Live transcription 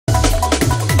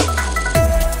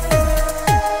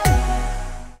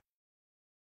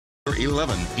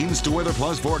11 Insta Weather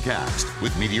Plus forecast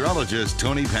with meteorologist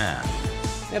Tony Pan.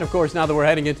 And of course, now that we're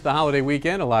heading into the holiday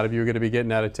weekend, a lot of you are going to be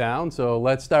getting out of town. So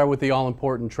let's start with the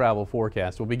all-important travel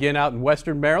forecast. We'll begin out in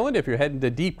western Maryland. If you're heading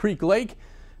to Deep Creek Lake,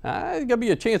 there's going to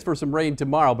be a chance for some rain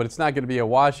tomorrow, but it's not going to be a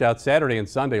washout. Saturday and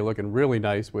Sunday looking really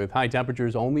nice with high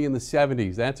temperatures only in the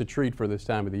 70s. That's a treat for this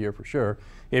time of the year for sure.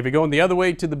 If you're going the other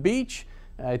way to the beach,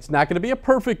 it's not going to be a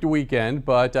perfect weekend,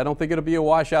 but I don't think it'll be a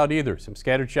washout either. Some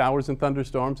scattered showers and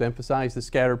thunderstorms. Emphasize the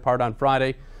scattered part on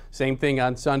Friday. Same thing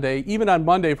on Sunday. Even on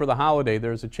Monday for the holiday,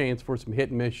 there's a chance for some hit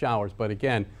and miss showers. But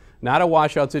again, not a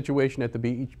washout situation at the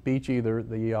beach either.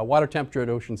 The water temperature at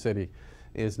Ocean City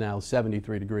is now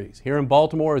 73 degrees. Here in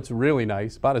Baltimore, it's really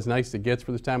nice, about as nice as it gets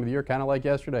for this time of the year, kind of like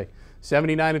yesterday.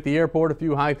 79 at the airport, a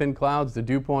few high thin clouds. The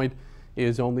dew point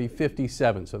is only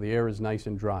 57, so the air is nice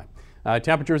and dry.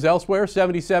 Temperatures elsewhere,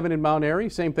 77 in Mount Airy.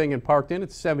 Same thing in Parkton.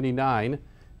 It's 79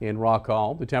 in Rock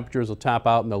Hall. The temperatures will top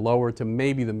out in the lower to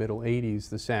maybe the middle 80s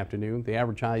this afternoon. The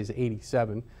average high is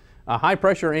 87. High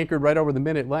pressure anchored right over the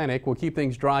mid-Atlantic will keep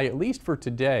things dry at least for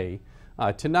today.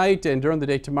 Tonight and during the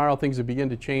day tomorrow, things will begin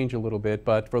to change a little bit,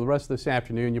 but for the rest of this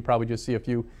afternoon, you'll probably just see a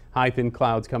few high thin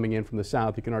clouds coming in from the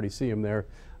south. You can already see them there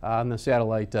on the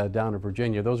satellite down in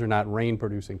Virginia. Those are not rain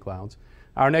producing clouds.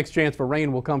 Our next chance for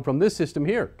rain will come from this system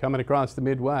here coming across the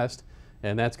Midwest,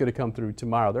 and that's going to come through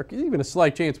tomorrow. There's even a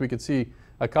slight chance we could see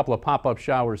a couple of pop-up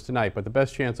showers tonight, but the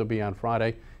best chance will be on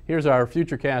Friday. Here's our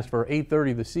futurecast for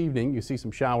 8:30 this evening. You see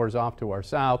some showers off to our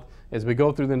south. As we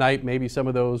go through the night, maybe some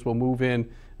of those will move in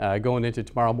going into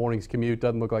tomorrow morning's commute.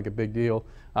 Doesn't look like a big deal.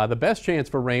 The best chance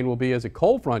for rain will be as a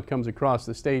cold front comes across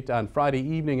the state on Friday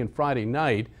evening and Friday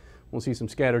night. We'll see some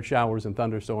scattered showers and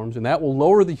thunderstorms, and that will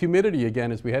lower the humidity again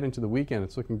as we head into the weekend.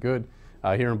 It's looking good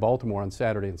here in Baltimore on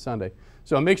Saturday and Sunday.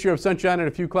 So a mixture of sunshine and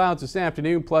a few clouds this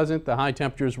afternoon. Pleasant. The high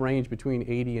temperatures range between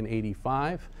 80 and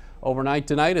 85. Overnight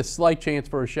tonight, a slight chance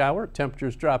for a shower.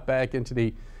 Temperatures drop back into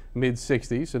the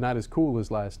mid-60s, so not as cool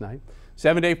as last night.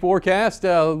 7-day forecast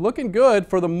looking good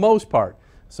for the most part.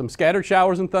 Some scattered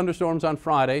showers and thunderstorms on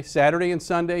Friday. Saturday and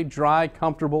Sunday, dry,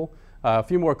 comfortable. A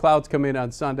few more clouds come in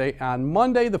on Sunday. On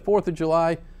Monday, the 4th of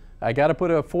July, I got to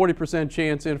put a 40%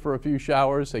 chance in for a few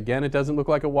showers. Again, it doesn't look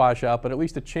like a washout, but at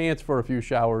least a chance for a few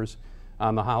showers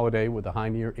on the holiday with a high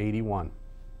near 81.